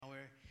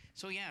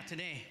So yeah,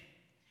 today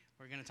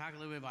we're going to talk a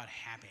little bit about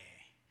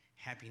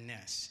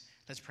happiness.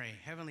 Let's pray.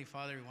 Heavenly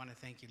Father, we want to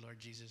thank you, Lord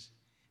Jesus,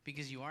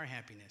 because you are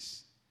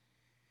happiness.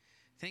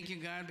 Thank you,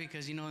 God,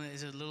 because,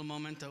 there's a little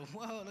moment of,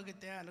 whoa, look at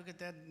that,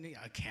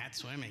 a cat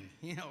swimming,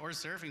 or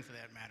surfing for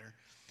that matter.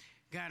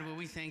 God, well,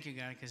 we thank you,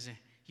 God, because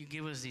you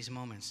give us these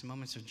moments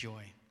of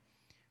joy.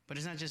 But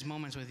it's not just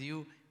moments with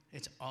you,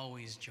 it's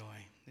always joy.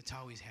 It's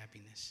always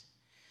happiness.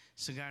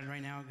 So, God,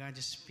 right now, God,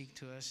 just speak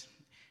to us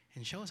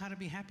and show us how to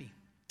be happy.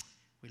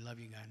 We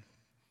love you, God.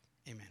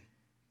 Amen.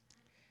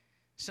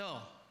 So,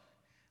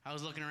 I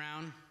was looking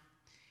around,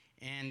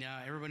 and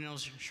everybody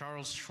knows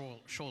Charles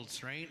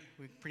Schulz, right?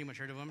 We've pretty much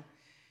heard of him.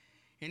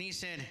 And he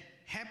said,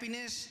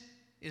 happiness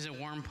is a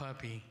warm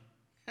puppy.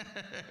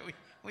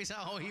 we saw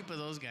a whole heap of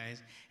those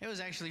guys. It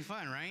was actually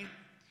fun, right?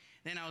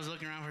 Then I was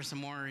looking around for some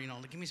more,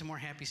 give me some more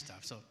happy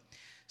stuff. So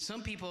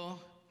some people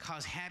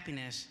cause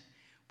happiness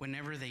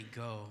wherever they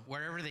go,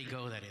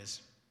 that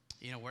is.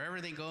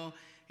 Wherever they go,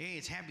 hey,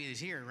 it's happy is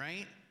here,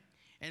 right?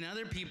 And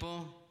other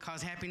people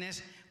cause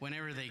happiness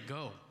whenever they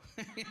go.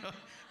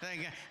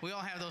 We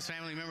all have those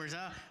family members.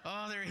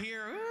 Oh, they're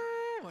here.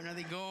 Ooh, when are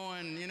they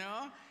going?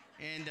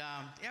 And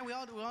we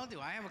all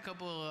do. I have a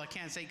couple. I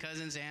can't say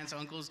cousins, aunts,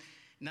 uncles,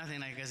 nothing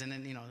like this. And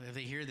then if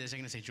they hear this, they're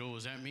gonna say, "Joel,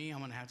 is that me?"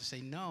 I'm gonna have to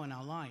say no, and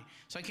I'll lie.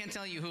 So I can't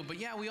tell you who. But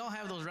yeah, we all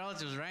have those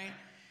relatives, right?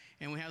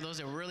 And we have those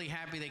that are really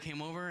happy they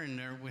came over,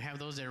 and we have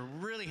those that are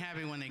really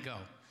happy when they go.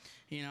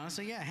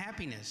 So yeah,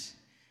 happiness.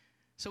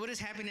 So what is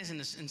happiness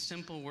in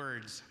simple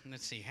words?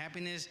 Let's see.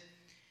 Happiness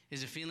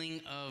is a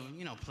feeling of,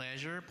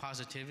 pleasure,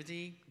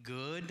 positivity,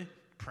 good,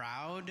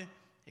 proud,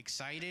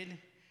 excited.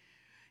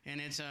 And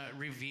it's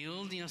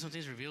revealed,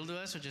 something's revealed to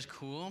us, which is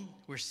cool.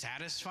 We're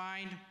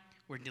satisfied.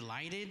 We're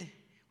delighted.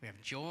 We have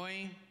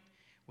joy.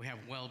 We have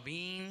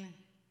well-being,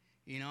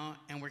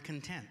 and we're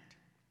content.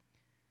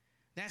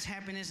 That's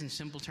happiness in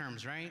simple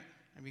terms, right?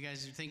 If you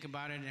guys think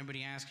about it, and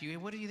everybody asks you, hey,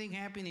 what do you think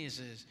happiness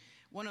is?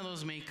 One of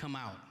those may come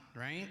out,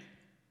 right?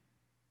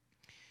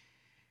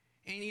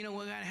 And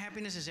what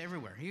happiness is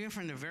everywhere. Even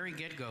from the very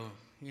get-go,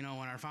 when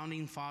our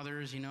founding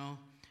fathers,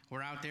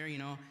 were out there,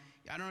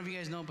 I don't know if you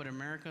guys know, but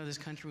America, this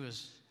country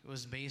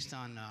was based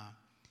on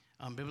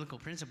biblical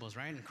principles,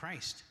 right? And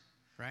Christ,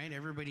 right?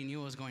 Everybody knew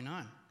what was going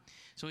on.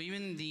 So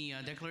even the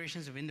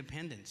Declarations of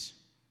Independence,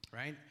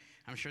 right?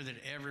 I'm sure that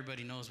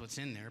everybody knows what's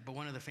in there, but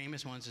one of the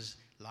famous ones is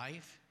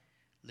life,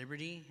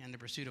 liberty, and the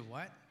pursuit of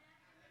what?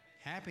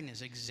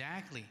 Happiness,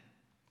 exactly.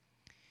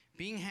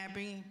 Being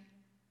happy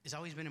has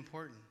always been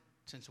important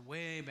since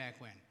way back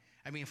when.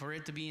 I mean, for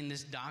it to be in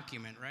this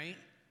document, right?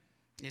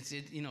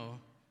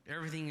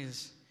 Everything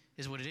is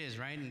what it is,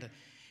 right? And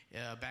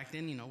back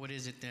then, what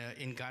is it?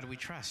 In God we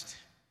trust,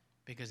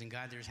 because in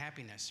God there's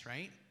happiness,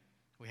 right?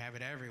 We have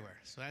it everywhere.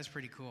 So that's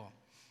pretty cool.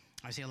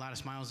 I see a lot of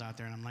smiles out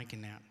there, and I'm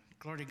liking that.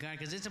 Glory to God,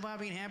 because it's about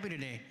being happy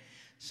today.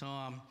 So,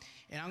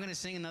 and I'm going to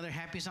sing another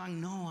happy song.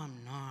 No, I'm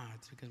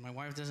not, because my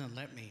wife doesn't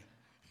let me.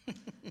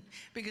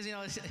 Because,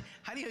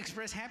 how do you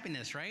express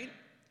happiness, right?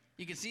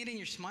 You can see it in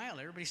your smile.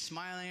 Everybody's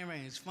smiling.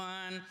 Everything's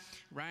fun,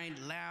 right?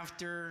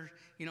 Laughter.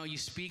 You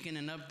speak in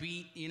an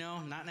upbeat,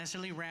 not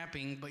necessarily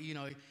rapping, but,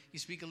 you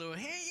speak a little,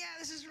 hey, yeah,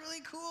 this is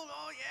really cool.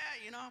 Oh,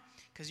 yeah,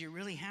 because you're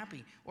really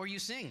happy. Or you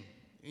sing.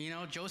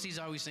 Josie's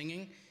always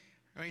singing.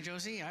 Right,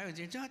 Josie? I was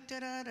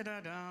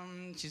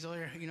da-da-da-da-dum. She's all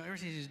there,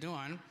 everything she's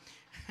doing.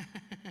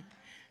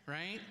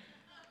 Right?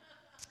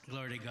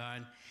 Glory to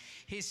God.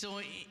 Hey, so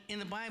in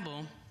the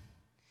Bible,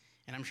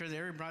 and I'm sure they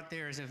already brought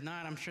theirs. If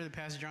not, I'm sure the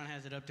Pastor John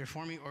has it up there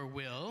for me, or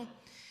will.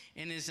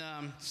 And it's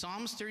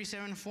Psalms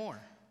 37:4.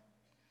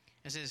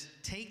 It says,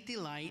 take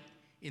delight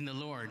in the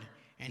Lord,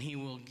 and he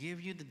will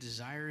give you the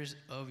desires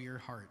of your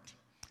heart.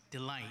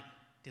 Delight.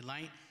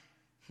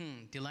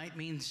 Delight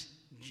means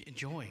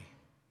joy.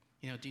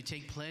 Do you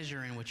take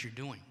pleasure in what you're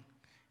doing?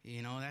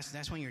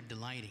 That's when you're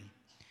delighting.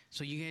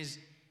 So you guys,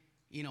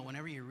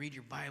 whenever you read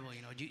your Bible,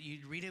 you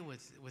read it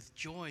with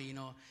joy,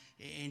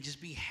 and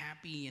just be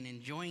happy and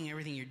enjoying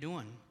everything you're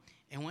doing.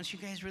 And once you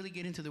guys really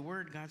get into the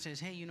Word, God says,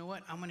 hey, you know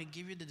what? I'm going to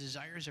give you the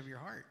desires of your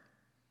heart.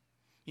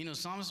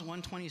 Psalms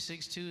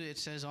 126:2, it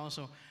says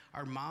also,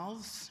 our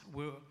mouths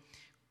are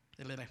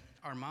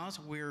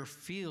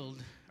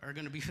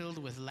going to be filled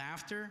with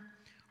laughter,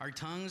 our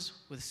tongues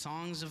with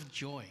songs of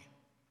joy.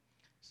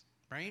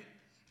 Right?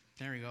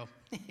 There we go.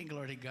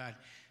 Glory to God.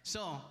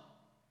 So,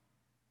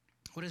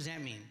 what does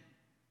that mean?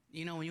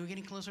 When you're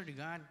getting closer to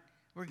God,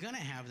 we're going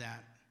to have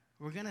that.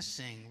 We're going to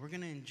sing. We're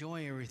going to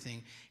enjoy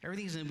everything.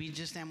 Everything's going to be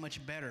just that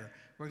much better.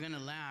 We're going to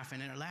laugh.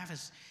 And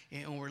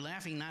we're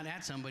laughing not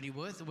at somebody,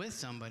 with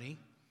somebody,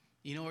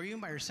 or even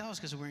by ourselves,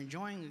 because we're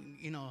enjoying,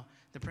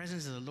 the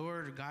presence of the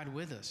Lord or God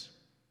with us.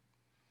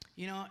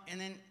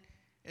 And then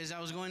as I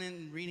was going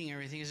in reading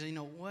everything, I said,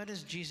 what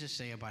does Jesus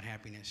say about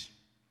happiness?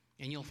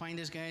 And you'll find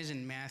this, guys,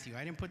 in Matthew.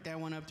 I didn't put that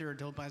one up there or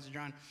told Pastor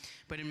John.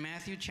 But in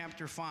Matthew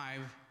chapter 5,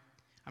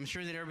 I'm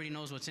sure that everybody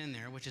knows what's in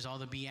there, which is all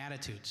the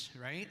Beatitudes,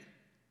 right?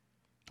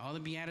 All the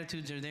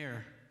Beatitudes are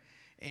there.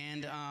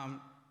 And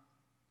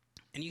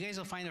you guys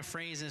will find a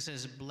phrase that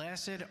says,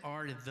 blessed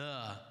are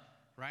the,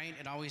 right?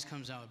 It always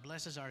comes out.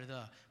 Blessed are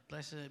the,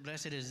 blessed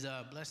is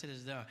the, blessed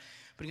is the.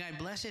 But guys,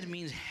 blessed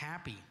means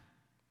happy.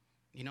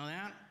 You know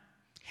that?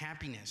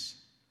 Happiness.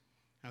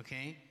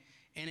 Okay?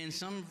 And in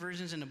some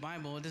versions in the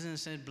Bible, it doesn't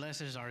say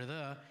blessed are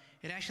the.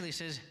 It actually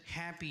says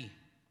happy.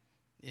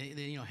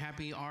 You know,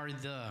 happy are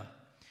the.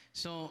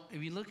 So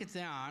if you look at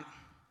that,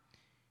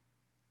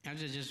 I'll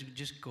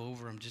just go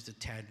over them just a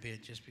tad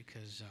bit, just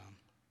because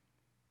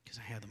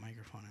I have the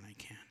microphone and I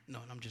can't. No,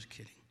 I'm just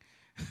kidding.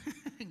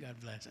 God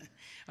bless it.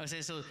 I would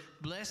say, so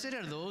blessed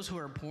are those who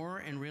are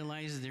poor and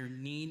realize their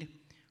need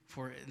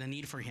for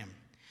Him.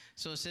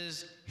 So it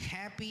says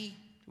happy.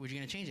 We're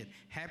going to change it.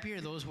 Happy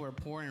are those who are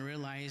poor and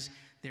realize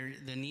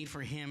the need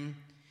for Him.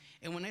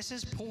 And when it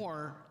says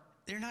poor,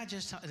 they're not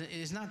just.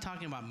 It's not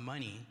talking about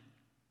money.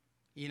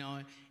 You know,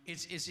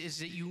 it's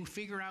that you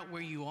figure out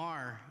where you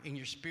are in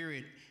your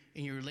spirit,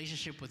 in your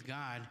relationship with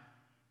God.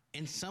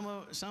 And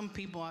some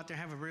people out there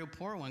have a real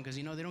poor one because,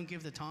 you know, they don't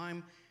give the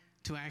time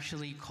to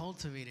actually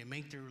cultivate it,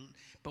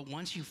 but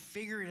once you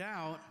figure it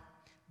out,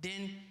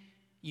 then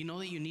you know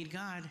that you need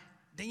God,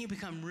 then you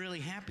become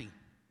really happy.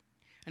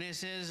 And it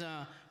says,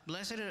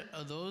 blessed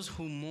are those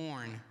who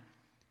mourn.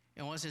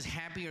 And what says,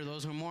 happy are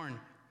those who mourn.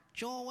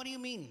 Joel, what do you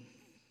mean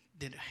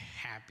that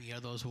happy are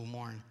those who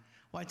mourn?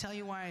 Well, I tell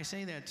you why I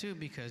say that too,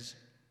 because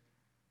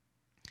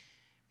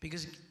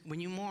when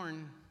you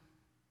mourn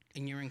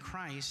and you're in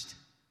Christ,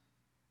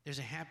 there's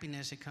a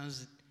happiness that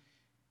comes,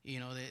 you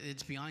know,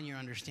 it's beyond your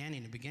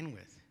understanding to begin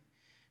with.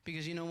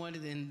 Because you know what?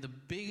 In the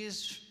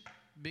biggest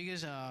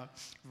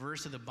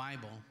verse of the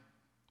Bible,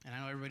 and I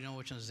know everybody knows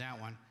which one is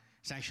that one,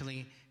 it's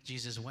actually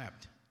Jesus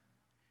wept.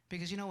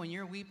 Because, you know, when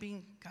you're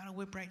weeping, God will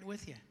weep right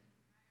with you.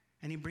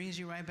 And He brings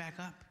you right back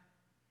up.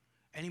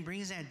 And He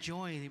brings that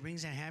joy, He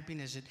brings that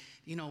happiness. That,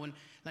 you know, when,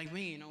 like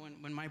me, you know,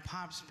 when my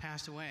pops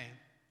passed away,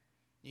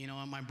 you know,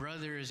 and my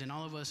brothers and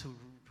all of us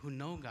who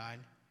know God,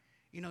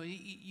 you know,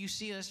 you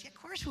see us, yeah, of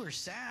course we're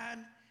sad.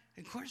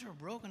 Of course we're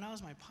broken. That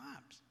was my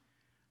pops.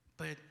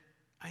 But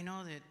I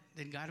know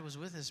that God was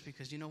with us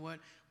because, you know what?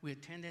 We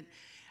attended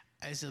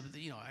as a,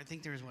 you know, I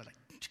think there was, what, like,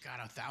 God,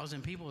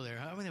 1,000 people there.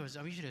 I mean,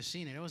 you should have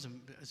seen it. It was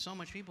so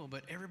much people,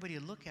 but everybody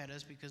would look at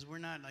us because we're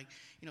not, like,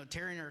 you know,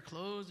 tearing our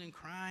clothes and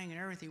crying and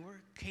everything.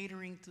 We're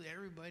catering to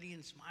everybody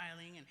and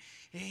smiling and,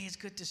 hey, it's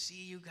good to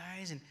see you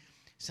guys. And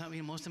some,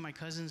 you know, most of my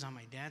cousins on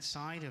my dad's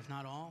side, if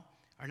not all,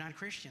 are not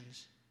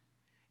Christians.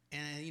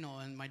 And, you know,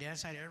 on my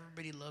dad's side,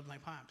 everybody loved my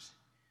pops.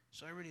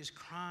 So everybody's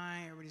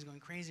crying, everybody's going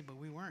crazy, but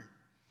we weren't.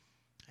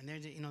 And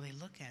they, you know, they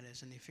look at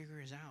us and they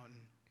figure us out.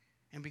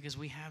 And because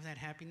we have that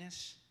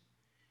happiness,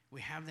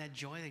 we have that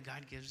joy that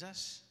God gives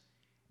us,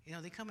 you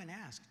know, they come and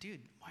ask, dude,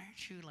 why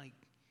aren't you like,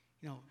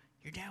 you know,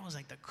 your dad was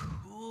like the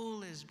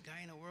coolest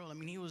guy in the world. I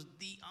mean, he was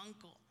the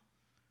uncle,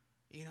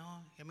 you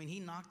know. I mean, he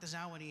knocked us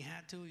out when he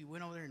had to. He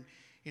went over there and,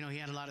 you know, he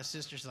had a lot of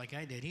sisters like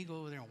I did. He'd go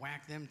over there and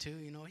whack them too,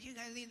 you know. You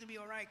guys need to be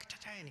all right.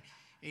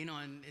 You know,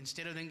 and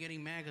instead of them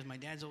getting mad because my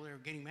dad's over there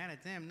getting mad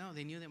at them, no,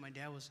 they knew that my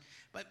dad was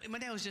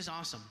just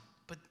awesome.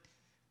 But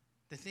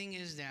the thing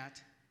is that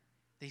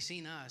they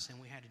seen us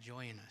and we had a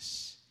joy in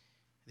us.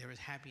 There was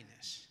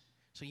happiness.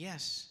 So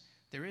yes,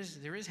 there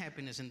is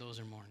happiness in those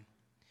who mourn.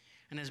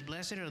 And as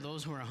blessed are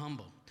those who are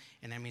humble.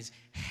 And that means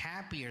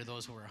happy are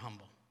those who are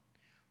humble,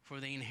 for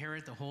they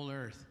inherit the whole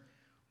earth.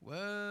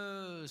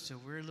 Whoa, so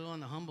we're a little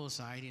on the humble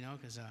side, you know,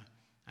 because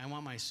I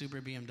want my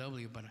super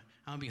BMW, but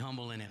I'll be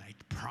humble in it. I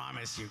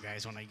promise you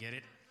guys when I get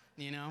it,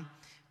 you know.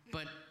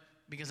 But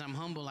because I'm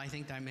humble, I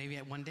think that maybe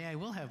one day I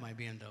will have my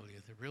BMW,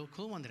 the real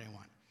cool one that I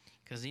want.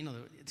 Because, you know,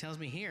 it tells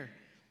me here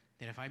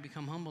that if I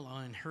become humble,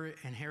 I'll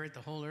inherit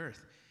the whole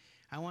earth.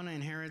 I want to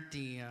inherit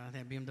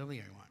that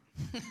BMW I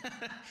want.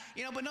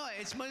 You know, but no,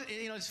 it's,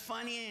 you know, it's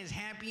funny, it's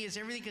happy, it's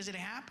everything because it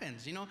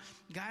happens. You know,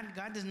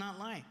 God does not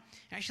lie.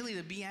 Actually,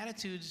 the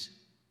Beatitudes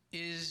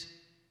is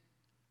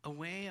a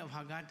way of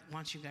how God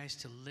wants you guys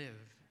to live.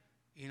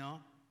 You know,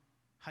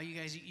 how you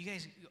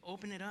guys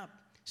open it up,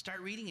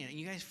 start reading it, and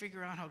you guys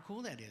figure out how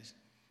cool that is.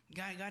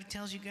 God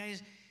tells you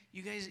guys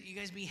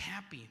be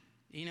happy.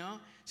 You know,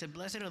 it said,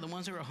 blessed are the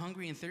ones who are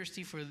hungry and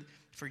thirsty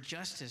for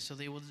justice, so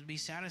they will be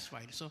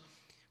satisfied. So,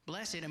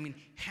 blessed, I mean,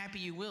 happy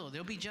you will.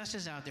 There'll be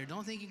justice out there.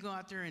 Don't think you go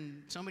out there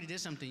and somebody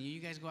did something, you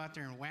guys go out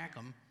there and whack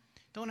them.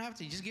 Don't have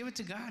to. Just give it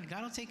to God.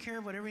 God will take care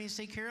of whatever He needs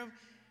to take care of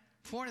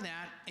for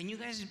that, and you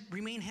guys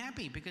remain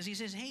happy because He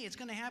says, hey, it's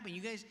going to happen.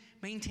 You guys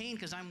maintain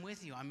because I'm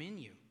with you. I'm in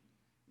you.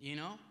 You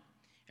know?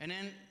 And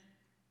then,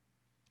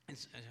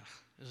 this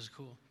is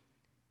cool.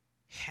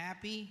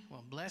 Happy,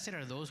 well, blessed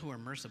are those who are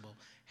merciful.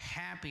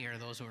 Happy are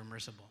those who are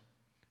merciful,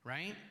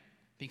 right?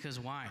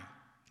 Because why?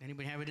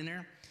 Anybody have it in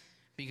there?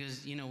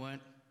 Because you know what?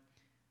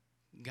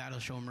 God will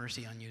show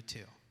mercy on you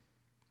too.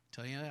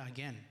 So, you know,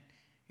 again,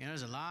 you know,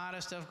 there's a lot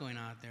of stuff going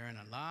on out there and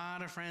a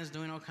lot of friends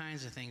doing all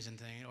kinds of things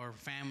or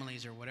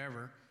families or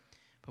whatever.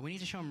 But we need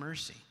to show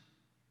mercy.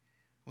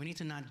 We need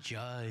to not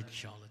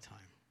judge all the time.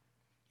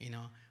 You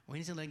know, we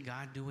need to let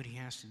God do what He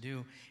has to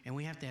do, and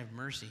we have to have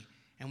mercy.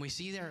 And we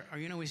see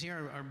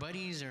our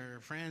buddies, our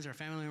friends, our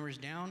family members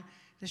down.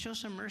 Let's show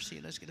some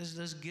mercy. Let's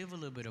give a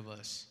little bit of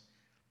us.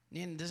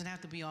 And it doesn't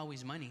have to be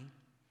always money.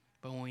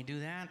 But when we do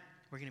that,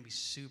 we're going to be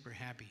super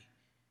happy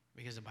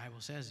because the Bible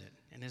says it.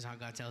 And this is how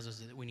God tells us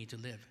that we need to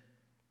live.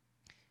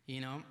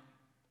 You know?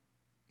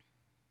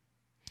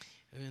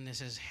 And it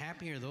says,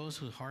 happy are those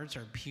whose hearts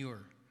are pure,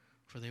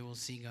 for they will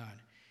see God.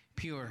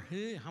 Pure.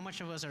 How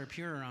much of us are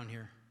pure around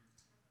here?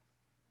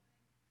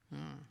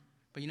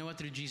 But you know what?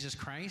 Through Jesus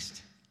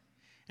Christ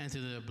and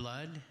through the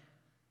blood,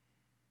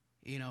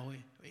 you know,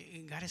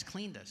 God has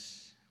cleaned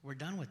us. We're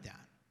done with that.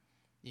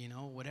 You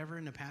know, whatever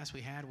in the past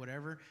we had,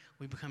 whatever,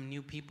 we become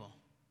new people.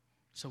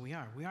 So we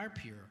are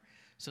pure.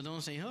 So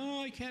don't say,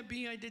 oh, I can't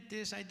be, I did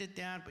this, I did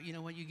that. But you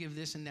know what? You give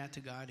this and that to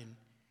God,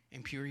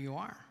 and pure you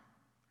are,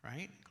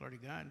 right? Glory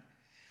to God.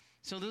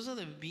 So those are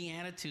the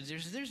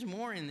Beatitudes. There's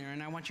more in there,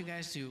 and I want you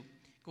guys to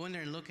go in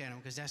there and look at them,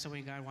 because that's the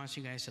way God wants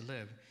you guys to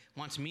live.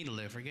 Wants me to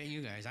live. Forget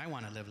you guys. I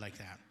want to live like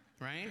that,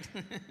 right?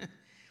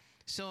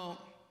 So,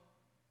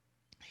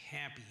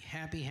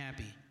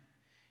 happy.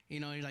 You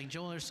know, you're like,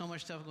 Joel, there's so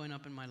much stuff going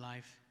up in my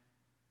life.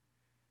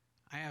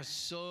 I have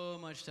so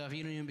much stuff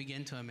you don't even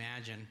begin to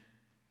imagine.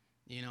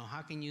 You know,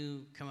 how can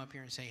you come up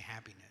here and say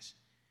happiness?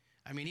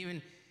 I mean,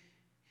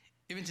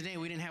 even today,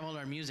 we didn't have all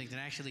our music that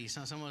actually,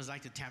 some of us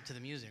like to tap to the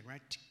music,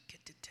 right?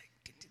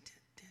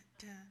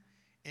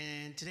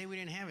 And today we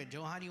didn't have it.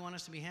 Joel, how do you want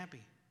us to be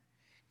happy?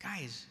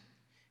 Guys,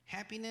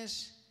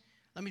 happiness,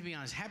 let me be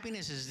honest,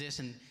 happiness is this,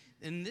 and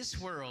in this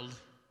world,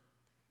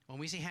 when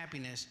we say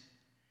happiness,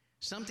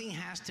 something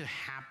has to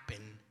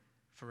happen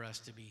for us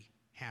to be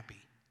happy.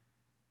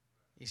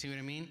 You see what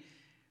I mean?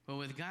 But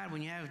with God,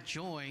 when you have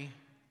joy,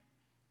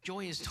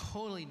 joy is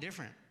totally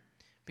different,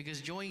 because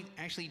joy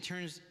actually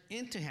turns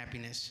into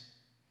happiness,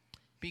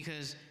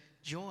 because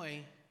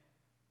joy,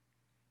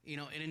 you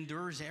know, it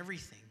endures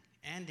everything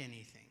and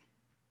anything.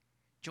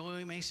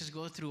 Joy makes us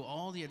go through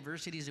all the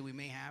adversities that we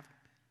may have,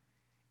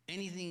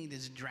 anything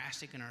that's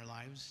drastic in our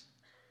lives.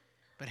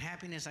 But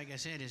happiness, like I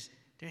said, is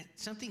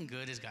something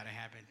good has got to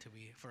happen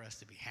for us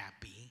to be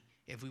happy,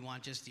 if we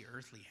want just the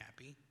earthly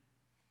happy.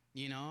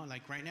 You know,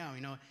 like right now,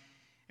 you know,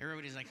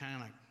 everybody's like kind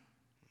of like,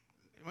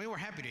 well, we're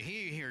happy to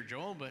hear you here,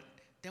 Joel, but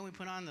then we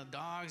put on the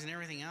dogs and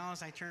everything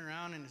else. I turn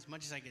around, and as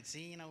much as I could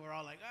see, you know, we're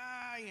all like,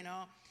 you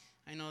know.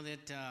 I know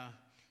that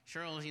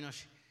Cheryl, you know,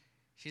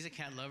 she's a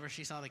cat lover.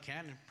 She saw the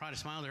cat and probably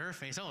smiled to her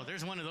face. Oh,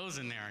 there's one of those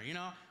in there, you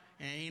know.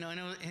 And, you know,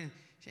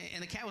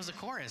 and the cat was the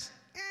chorus.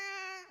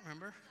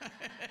 Remember?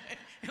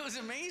 It was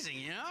amazing,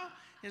 you know.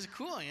 It was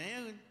cool, you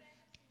know.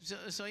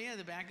 So yeah,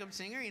 the backup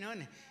singer, you know,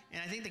 and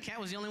I think the cat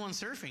was the only one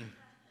surfing.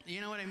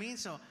 You know what I mean?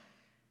 So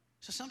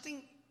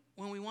something,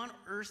 when we want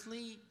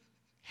earthly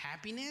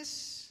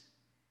happiness,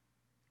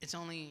 it's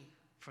only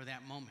for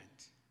that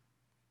moment.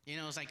 You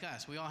know, it's like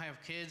us. We all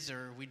have kids,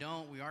 or we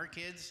don't. We are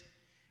kids.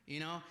 You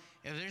know,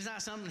 if there's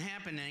not something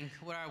happening,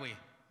 what are we?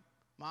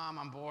 Mom,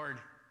 I'm bored.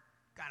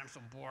 God, I'm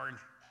so bored.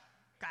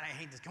 God, I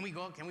hate this. Can we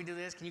go? Can we do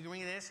this? Can you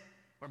bring me this?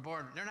 We're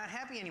bored. They're not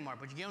happy anymore.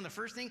 But you give them the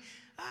first thing.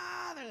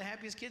 They're the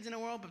happiest kids in the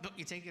world. But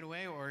you take it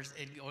away, or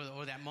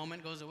that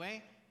moment goes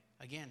away.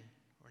 Again,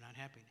 we're not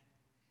happy.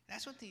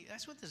 That's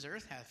what this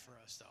earth has for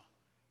us, though.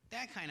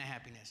 That kind of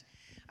happiness.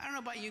 I don't know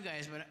about you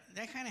guys, but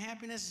that kind of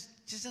happiness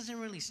just doesn't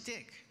really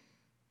stick.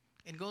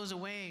 It goes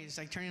away. It's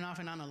like turning off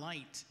and on a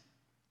light,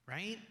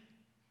 right?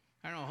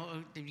 I don't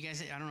know. Do you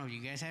guys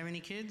have any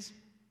kids?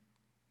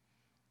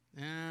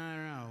 I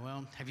don't know.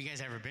 Well, have you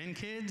guys ever been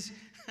kids?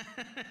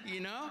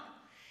 You know?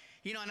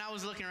 You know, and I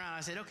was looking around.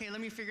 I said, okay,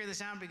 let me figure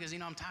this out, because, you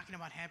know, I'm talking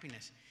about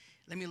happiness.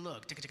 Let me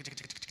look.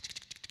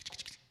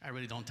 I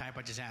really don't type.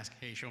 I just ask,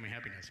 hey, show me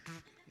happiness.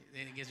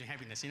 And it gives me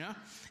happiness, you know?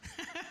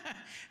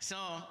 So,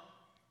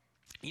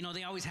 you know,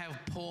 they always have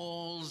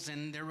polls,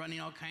 and they're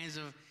running all kinds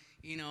of,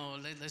 you know,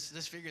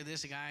 let's figure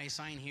this guy,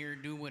 sign here,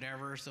 do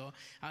whatever. So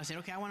I said,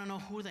 okay, I want to know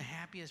who the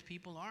happiest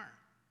people are,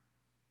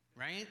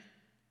 right?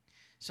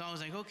 So I was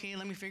like, okay,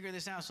 let me figure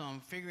this out. So I'm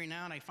figuring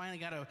out. I finally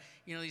got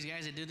you know, these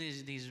guys that do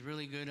these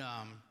really good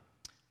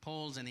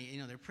polls, and you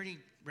know, they're pretty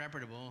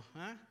reputable,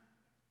 huh?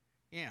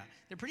 Yeah,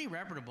 they're pretty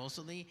reputable.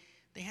 So they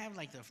have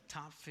like the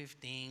top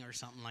 15 or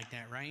something like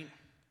that, right?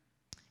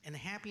 And the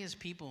happiest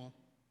people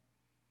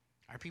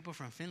are people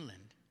from Finland.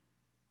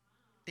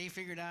 They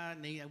figured out,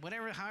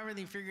 however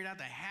they figured out,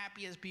 the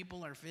happiest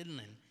people are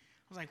Finland.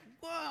 I was like,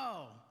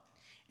 whoa.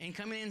 And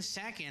coming in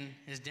second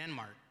is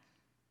Denmark.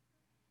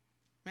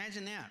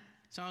 Imagine that.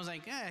 So I was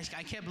like,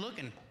 I kept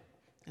looking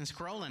and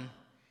scrolling.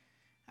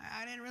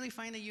 I didn't really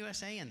find the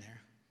USA in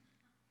there.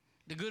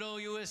 The good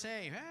old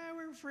USA.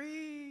 We're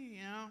free,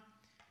 you know.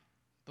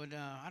 But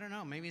I don't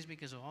know. Maybe it's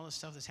because of all the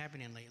stuff that's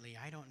happening lately.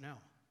 I don't know.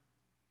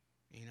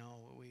 You know,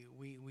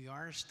 we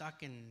are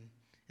stuck in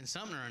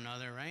something or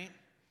another, right?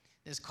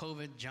 This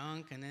COVID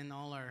junk, and then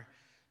all our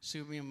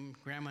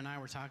Grandma and I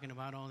were talking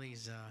about all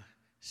these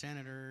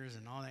senators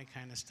and all that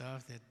kind of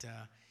stuff that,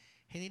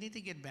 hey, they need to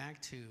get back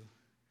to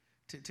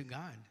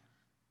God.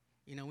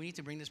 You know, we need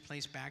to bring this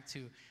place back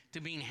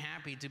to being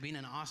happy, to being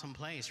an awesome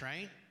place,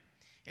 right?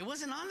 It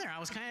wasn't on there. I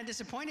was kind of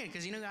disappointed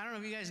because, you know, I don't know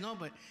if you guys know,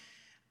 but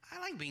I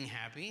like being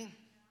happy.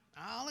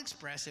 I'll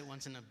express it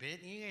once in a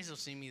bit. You guys will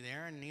see me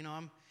there, and, you know,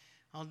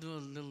 I'll do a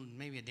little,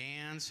 maybe a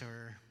dance,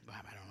 or, well,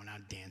 I don't know,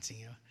 not dancing,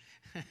 you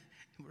know.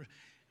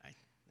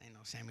 I know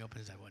Sammy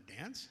opens that, what,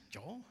 dance?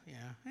 Joel?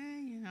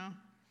 Yeah.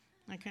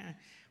 I kind of.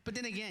 But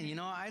then again,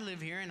 I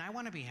live here and I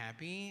want to be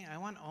happy. I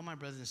want all my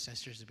brothers and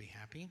sisters to be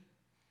happy.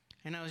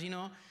 And I was,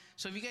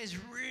 so if you guys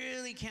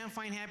really can't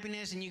find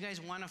happiness and you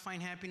guys want to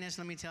find happiness,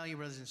 let me tell you,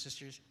 brothers and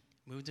sisters,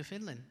 move to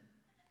Finland.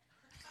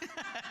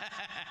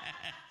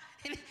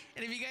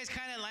 And if you guys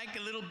kind of like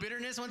a little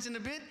bitterness once in a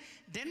bit,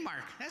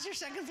 Denmark, that's your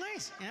second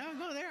place.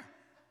 Go there.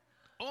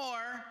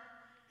 Or,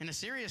 in a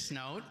serious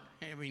note,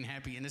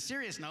 in a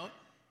serious note,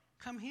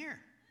 come here.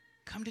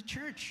 Come to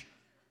church.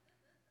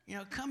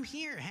 Come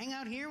here. Hang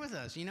out here with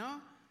us, my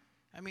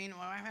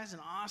wife has an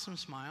awesome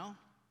smile,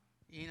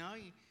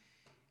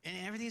 and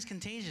everything's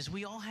contagious.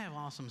 We all have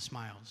awesome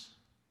smiles.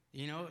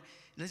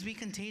 Let's be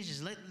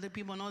contagious. Let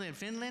people know that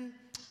Finland,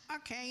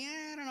 okay,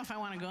 I don't know if I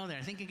want to go there.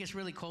 I think it gets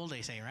really cold,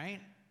 they say, right?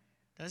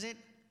 Does it?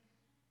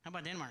 How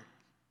about Denmark?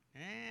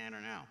 I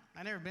don't know.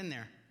 I've never been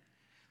there.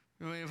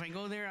 If I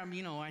go there, I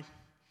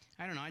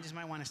don't know. I just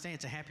might want to stay.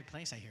 It's a happy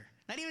place, I hear.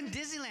 Not even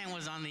Disneyland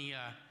was on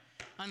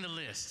the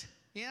list.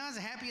 It's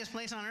the happiest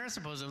place on earth,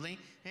 supposedly.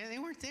 Yeah, they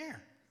weren't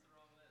there.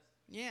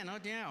 Yeah, no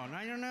doubt.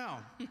 I don't know.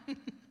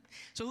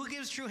 So who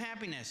gives true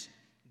happiness?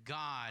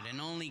 God,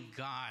 and only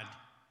God.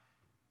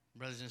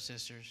 Brothers and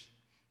sisters,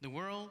 the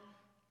world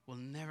will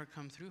never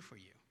come through for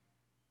you.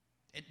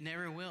 It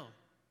never will.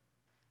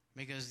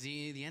 Because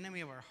the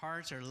enemy of our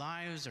hearts, our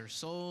lives, our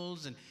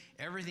souls, and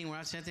everything we're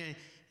outside there,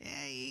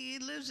 he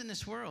lives in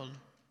this world,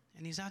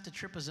 and he's out to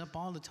trip us up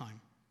all the time.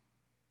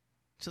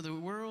 So the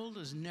world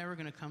is never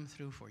going to come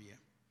through for you.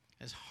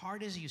 As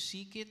hard as you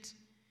seek it,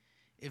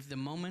 if the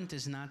moment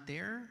is not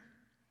there,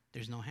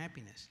 there's no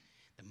happiness.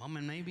 The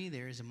moment may be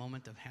there is a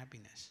moment of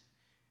happiness.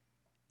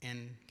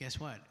 And guess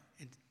what?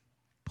 It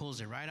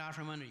pulls it right out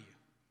from under you.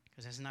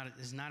 Because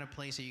it's not a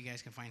place that you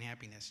guys can find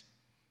happiness.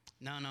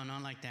 No,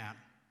 not like that.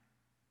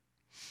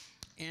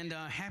 And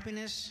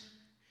happiness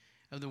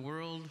of the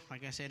world,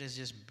 like I said, is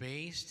just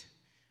based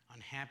on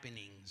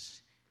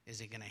happenings. Is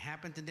it going to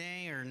happen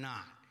today or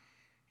not?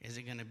 Is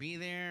it going to be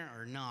there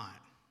or not?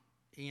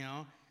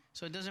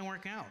 So it doesn't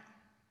work out.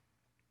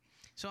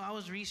 So I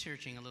was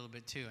researching a little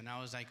bit too, and I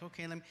was like,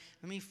 okay, let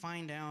me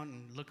find out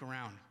and look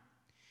around.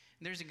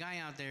 There's a guy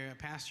out there,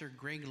 Pastor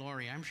Greg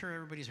Laurie. I'm sure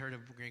everybody's heard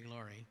of Greg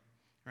Laurie,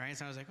 right?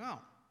 So I was like, oh.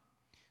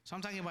 So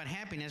I'm talking about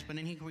happiness, but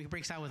then he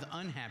breaks out with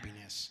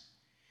unhappiness.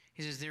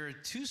 He says there are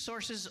two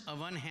sources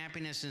of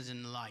unhappiness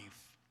in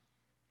life.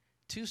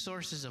 Two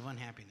sources of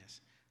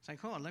unhappiness. It's like,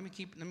 hold on, let me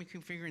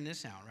keep figuring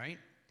this out, right?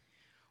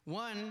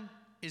 One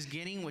is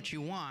getting what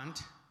you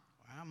want.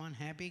 I'm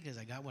unhappy because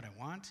I got what I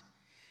want.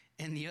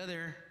 And the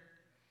other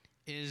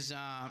is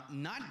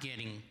not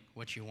getting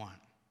what you want.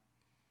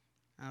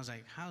 I was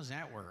like, how does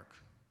that work?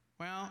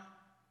 Well,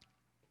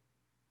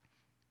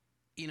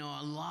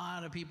 a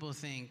lot of people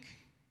think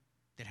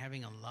that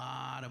having a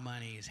lot of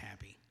money is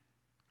happy,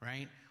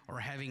 right? Or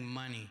having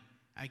money,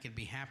 I could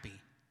be happy.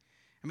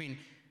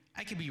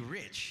 I could be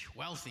rich,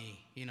 wealthy,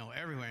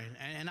 everywhere,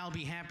 and I'll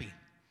be happy,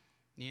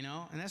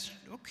 and that's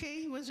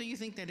okay. What do you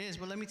think that is?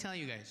 But let me tell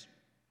you guys.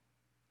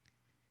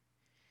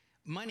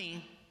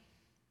 Money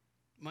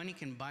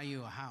can buy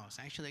you a house.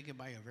 Actually, it can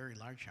buy you a very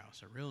large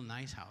house, a real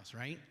nice house,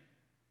 right?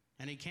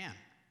 And it can.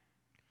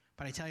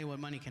 But I tell you what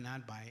money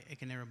cannot buy. It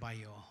can never buy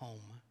you a home.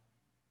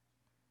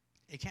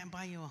 It can't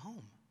buy you a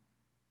home.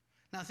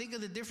 Now, think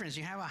of the difference.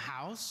 You have a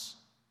house,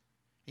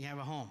 you have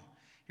a home.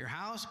 Your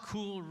house,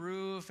 cool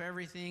roof,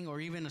 everything,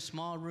 or even a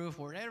small roof,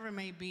 whatever it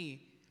may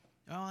be.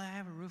 Oh, I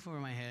have a roof over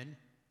my head.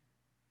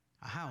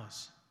 A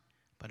house.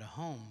 But a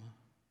home,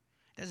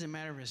 it doesn't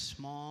matter if it's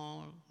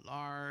small,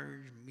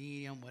 large,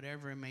 medium,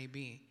 whatever it may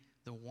be.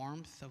 The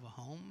warmth of a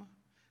home,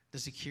 the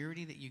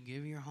security that you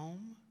give your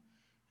home,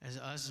 as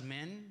us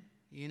men,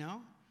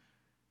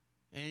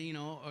 and,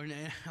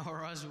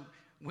 or us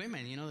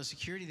women, the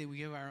security that we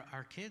give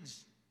our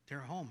kids, their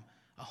home.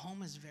 A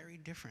home is very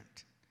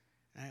different.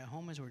 A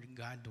home is where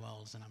God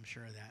dwells, and I'm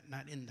sure of that.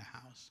 Not in the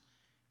house,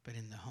 but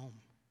in the home.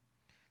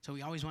 So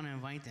we always want to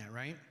invite that,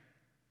 right?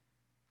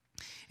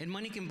 And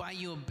money can buy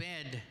you a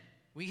bed.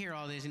 We hear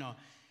all this,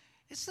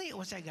 it's like,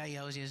 what's that guy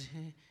yells? He says,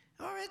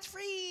 oh, it's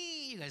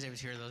free. You guys ever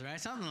hear those, right?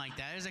 Something like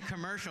that. There's a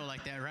commercial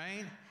like that,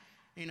 right?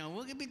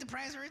 We'll beat the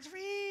price or it's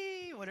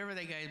free. Whatever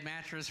that guy's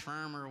mattress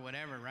firm or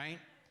whatever, right?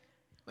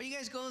 Well, you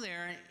guys go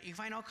there, you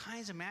find all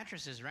kinds of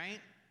mattresses,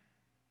 right?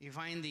 You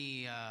find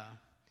the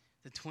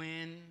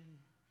twin,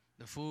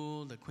 the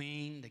fool, the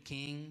queen, the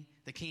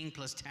king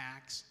plus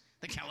tax,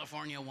 the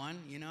California one,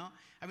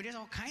 there's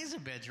all kinds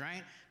of beds,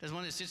 right? There's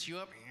one that sits you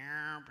up,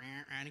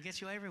 and it gets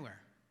you everywhere.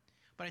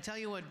 But I tell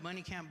you what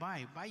money can't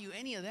buy you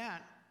any of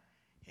that.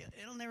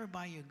 It'll never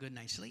buy you a good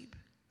night's sleep.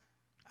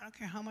 I don't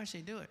care how much they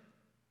do it.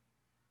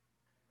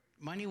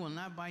 Money will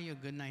not buy you a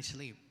good night's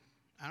sleep.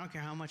 I don't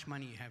care how much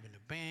money you have in the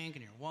bank,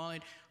 in your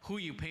wallet, who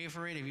you pay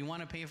for it. If you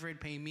want to pay for it,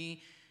 pay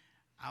me.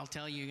 I'll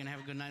tell you you're going to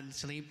have a good night's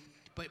sleep.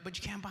 But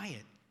you can't buy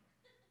it.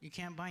 You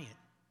can't buy it.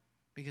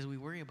 Because we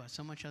worry about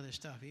so much other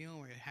stuff. We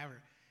have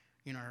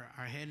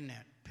our head in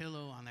that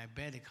pillow on that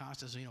bed that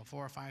costs us, $4,000,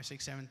 $5,000,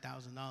 $6,000,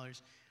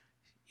 $7,000.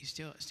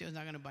 Still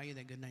not going to buy you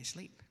that good night's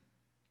sleep.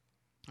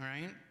 All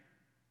right?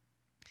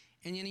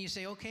 And then you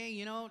say,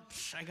 okay,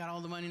 I got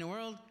all the money in the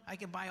world. I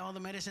can buy all the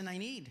medicine I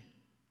need.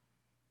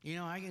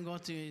 I can go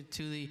to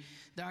the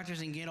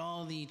doctors and get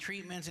all the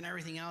treatments and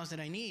everything else that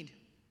I need.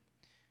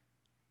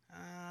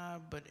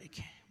 But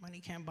money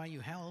can't buy you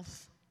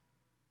health.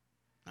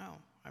 No.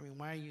 I mean,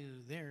 why are you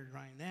there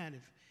trying that?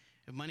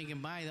 If money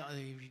can buy,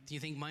 do you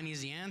think money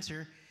is the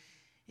answer?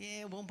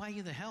 Yeah, it won't buy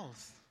you the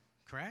health,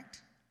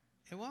 correct?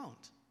 It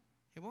won't.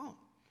 It won't.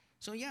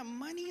 So yeah,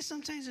 money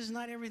sometimes is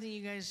not everything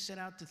you guys set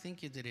out to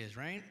think it is,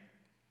 right?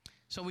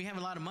 So we have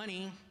a lot of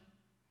money.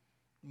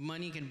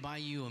 Money can buy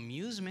you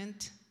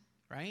amusement,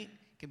 right?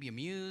 It can be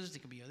amused. It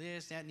can be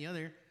this, that, and the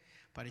other.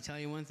 But I tell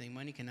you one thing,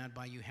 money cannot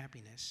buy you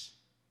happiness.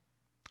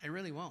 It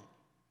really won't.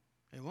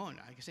 It won't.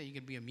 Like I said, you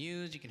could be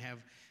amused. You can have,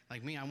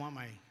 like me, I want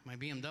my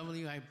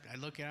BMW. I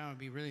look at it, I'll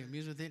be really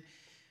amused with it.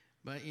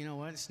 But you know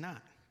what? It's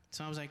not.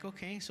 So I was like,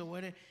 okay, so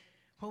what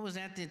was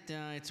that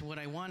it's what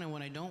I want and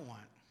what I don't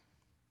want?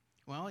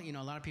 Well,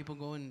 a lot of people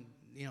go and,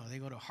 they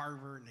go to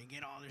Harvard and they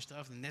get all their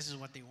stuff and this is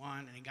what they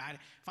want and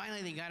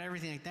finally they got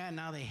everything like that and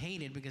now they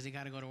hate it because they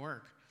got to go to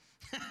work.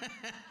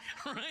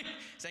 Right?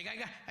 It's like,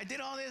 I did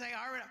all this,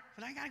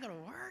 but I got to go to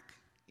work,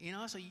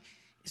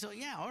 So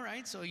yeah, all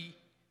right. So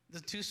the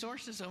two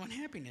sources of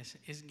unhappiness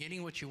is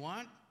getting what you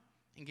want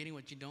and getting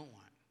what you don't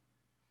want.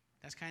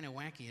 That's kind of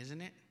wacky,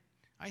 isn't it?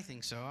 I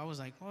think so. I was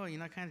like, well,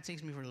 it kind of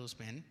takes me for a little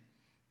spin,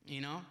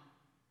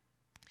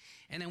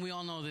 And then we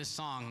all know this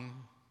song,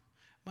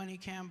 money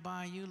can't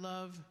buy you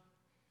love,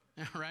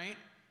 right?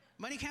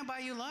 Money can't buy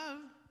you love.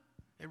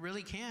 It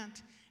really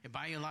can't. It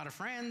buy you a lot of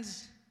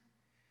friends.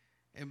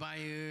 It buy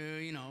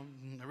you,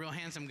 a real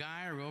handsome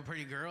guy or a real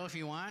pretty girl if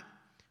you want.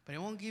 But it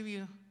won't give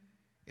you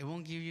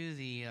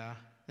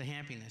the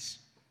happiness.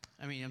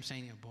 I mean, I'm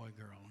saying boy,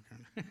 girl.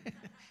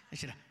 I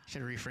should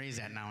have rephrased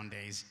that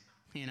nowadays,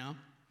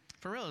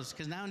 For real,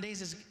 because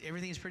nowadays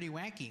everything's pretty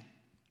wacky,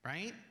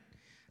 right?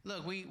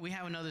 Look, we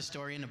have another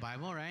story in the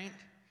Bible, right?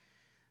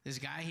 This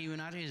guy, he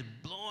went out there, he was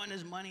blowing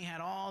his money,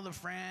 had all the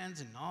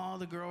friends and all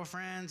the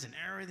girlfriends and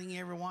everything he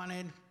ever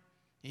wanted.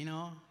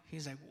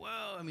 He's like,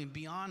 whoa, I mean,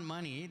 beyond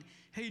money.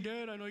 Hey,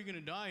 Dad, I know you're going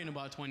to die in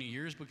about 20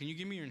 years, but can you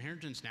give me your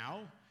inheritance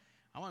now?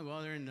 I want to go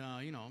out there and,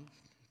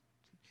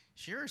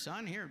 sure,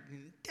 son, here.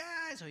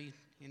 Dad. So,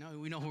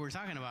 we know who we're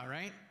talking about,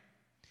 right?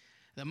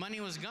 The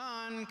money was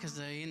gone because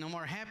no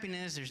more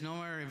happiness. There's no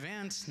more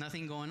events,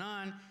 nothing going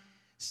on.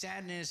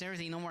 Sadness,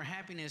 everything, no more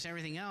happiness,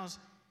 everything else.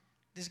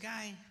 This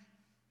guy,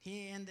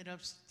 he ended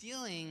up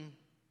stealing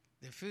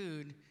the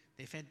food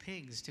they fed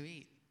pigs to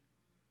eat.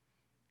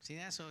 See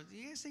that? So do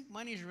you guys think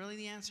money is really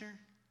the answer?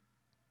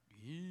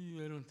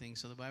 I don't think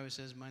so. The Bible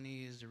says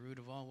money is the root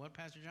of all. What,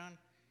 Pastor John?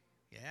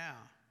 Yeah.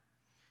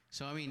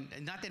 So, I mean,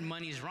 not that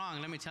money is wrong.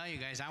 Let me tell you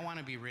guys, I want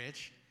to be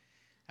rich.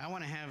 I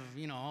want to have,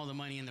 all the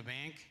money in the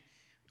bank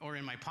or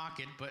in my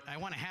pocket, but I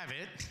want to have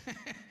it,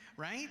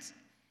 right?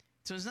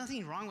 So there's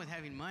nothing wrong with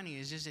having money.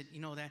 It's just that,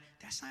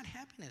 that's not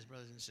happiness,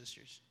 brothers and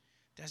sisters.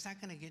 That's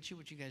not going to get you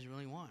what you guys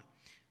really want.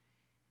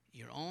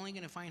 You're only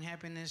going to find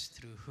happiness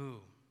through who?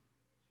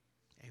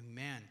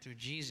 Amen. Through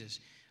Jesus.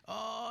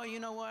 Oh, you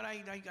know what?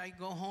 I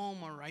go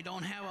home or I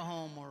don't have a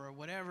home or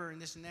whatever and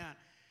this and that.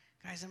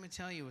 Guys, let me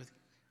tell you,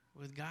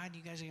 with God,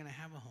 you guys are going to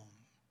have a home.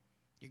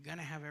 You're going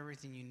to have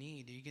everything you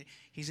need.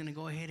 He's going to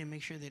go ahead and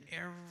make sure that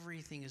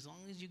everything, as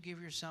long as you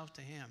give yourself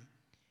to Him,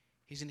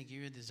 He's going to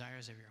give you the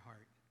desires of your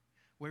heart.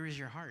 Where is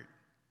your heart?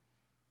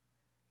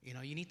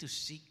 You need to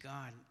seek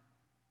God.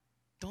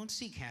 Don't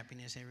seek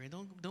happiness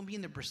everywhere. Don't be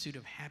in the pursuit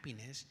of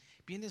happiness.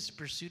 Be in this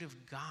pursuit of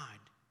God.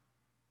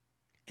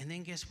 And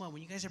then guess what?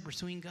 When you guys are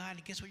pursuing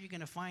God, guess what you're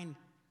going to find?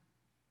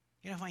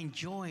 You're going to find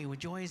joy. Well,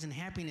 joy isn't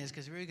happiness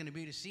because we're going to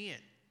be able to see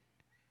it.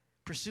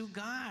 Pursue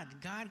God.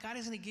 God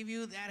is going to give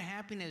you that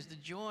happiness, the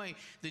joy,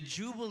 the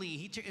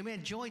jubilee.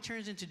 Joy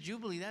turns into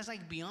jubilee. That's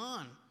like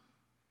beyond.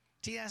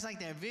 See, that's like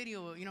that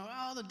video,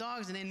 all the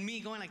dogs and then me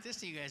going like this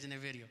to you guys in the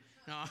video.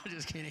 No, I'm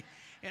just kidding.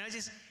 And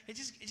it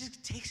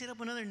just takes it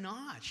up another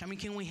notch. I mean,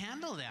 can we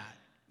handle that?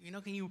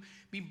 Can you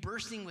be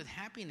bursting with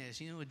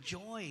happiness, with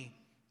joy,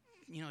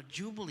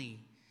 jubilee?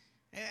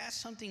 That's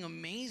something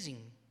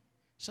amazing.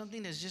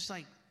 Something that's just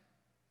like,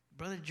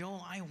 Brother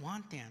Joel, I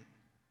want that.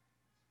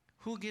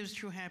 Who gives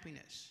true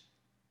happiness?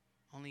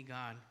 Only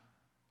God.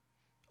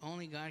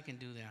 Only God can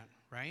do that,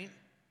 right?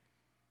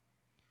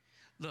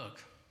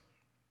 Look,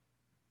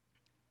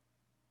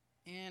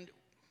 and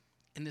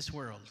in this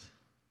world,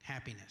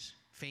 happiness,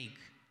 fake.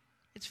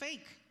 It's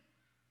fake.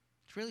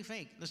 It's really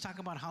fake. Let's talk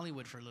about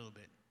Hollywood for a little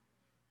bit.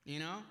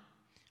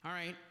 All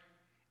right.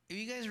 If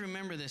you guys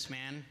remember this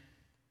man,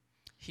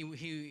 he was,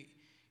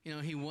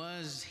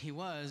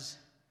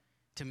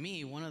 to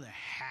me, one of the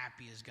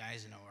happiest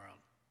guys in the world.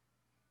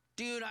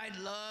 Dude, I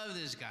love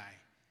this guy.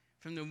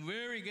 From the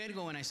very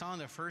get-go, when I saw him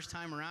the first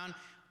time around,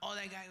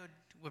 that guy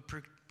would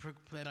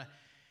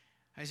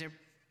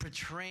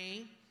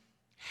portray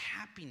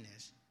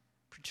happiness,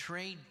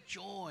 portray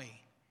joy.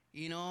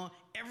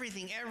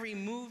 Everything, every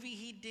movie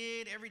he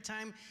did, every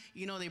time,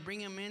 they bring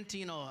him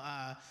into,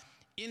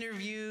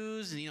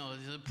 interviews,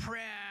 the press,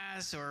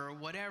 podcasts or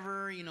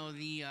whatever,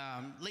 the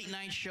late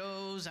night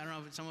shows. I don't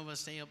know if some of us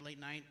stay up late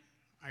night.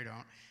 I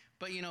don't.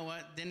 But you know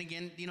what? Then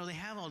again, they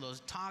have all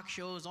those talk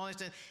shows, all that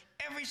stuff.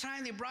 Every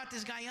time they brought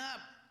this guy up,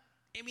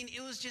 I mean,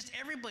 it was just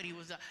everybody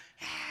was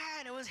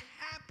it was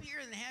happier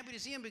than happy to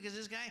see him because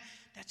this guy,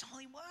 that's all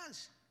he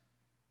was.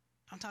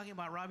 I'm talking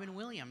about Robin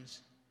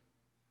Williams,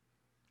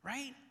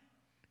 right?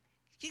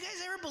 You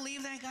guys ever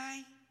believe that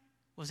guy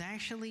was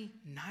actually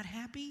not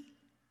happy?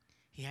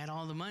 He had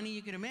all the money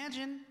you could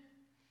imagine.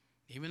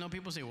 Even though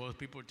people say, well,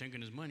 people are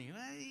taking his money.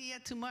 Well, he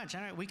had too much.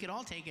 All right, we could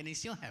all take it and he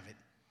still have it.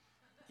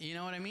 You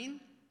know what I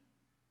mean?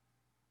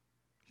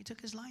 He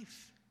took his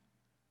life.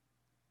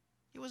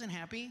 He wasn't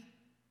happy.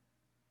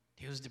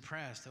 He was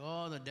depressed.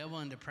 Oh, the devil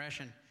and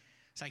depression.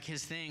 It's like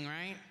his thing,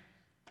 right?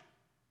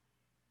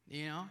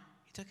 He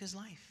took his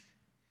life.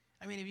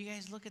 I mean, if you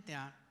guys look at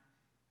that,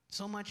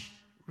 so much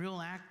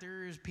real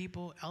actors,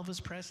 people,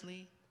 Elvis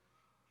Presley,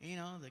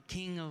 the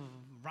king of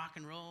rock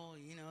and roll,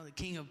 the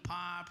king of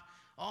pop,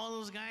 all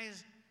those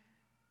guys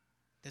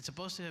that's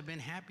supposed to have been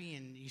happy,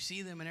 and you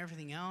see them and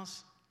everything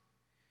else.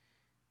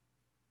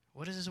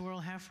 What does this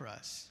world have for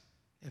us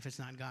if it's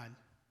not God?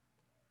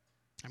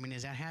 I mean,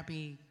 is that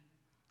happy,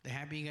 the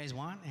happy you guys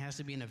want? It has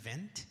to be an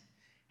event?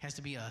 It has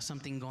to be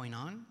something going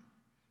on?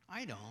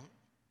 I don't.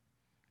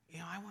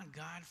 I want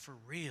God for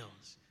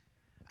reals.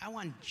 I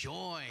want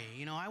joy.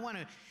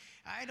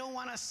 I don't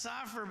want to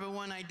suffer, but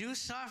when I do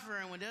suffer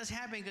and when it does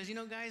happen, because,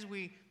 guys,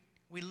 we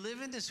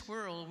live in this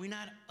world. We're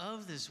not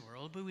of this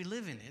world, but we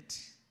live in it.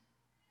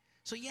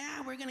 So, yeah,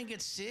 we're going to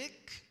get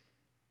sick.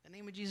 In the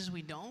name of Jesus,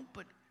 we don't,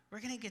 but we're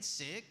going to get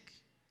sick.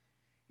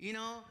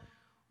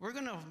 We're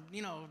going to,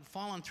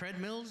 fall on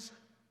treadmills.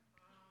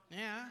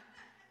 Yeah,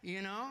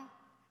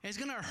 it's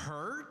going to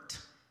hurt.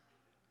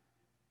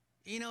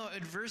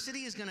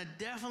 Adversity is going to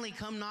definitely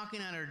come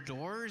knocking on our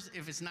doors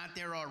if it's not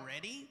there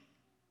already.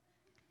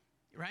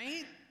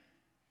 Right?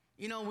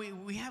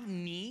 We have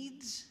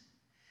needs.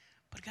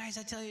 But guys,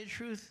 I tell you the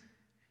truth,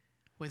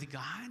 with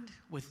God,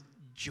 with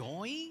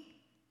joy,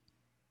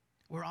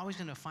 we're always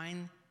going to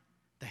find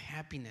the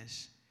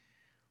happiness.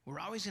 We're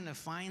always going to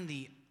find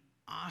the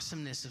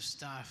awesomeness of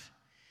stuff.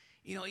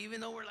 Even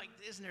though we're like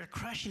this and they're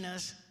crushing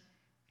us,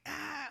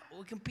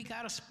 we can peek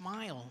out a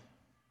smile.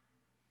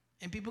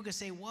 And people can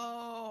say,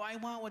 whoa, I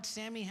want what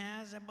Sammy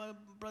has.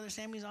 Brother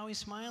Sammy's always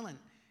smiling.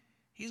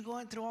 He's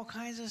going through all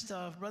kinds of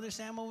stuff. Brother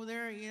Sam over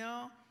there,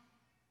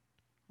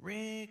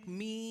 Rick,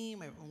 me,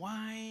 my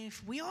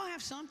wife, we all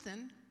have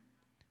something.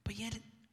 But yet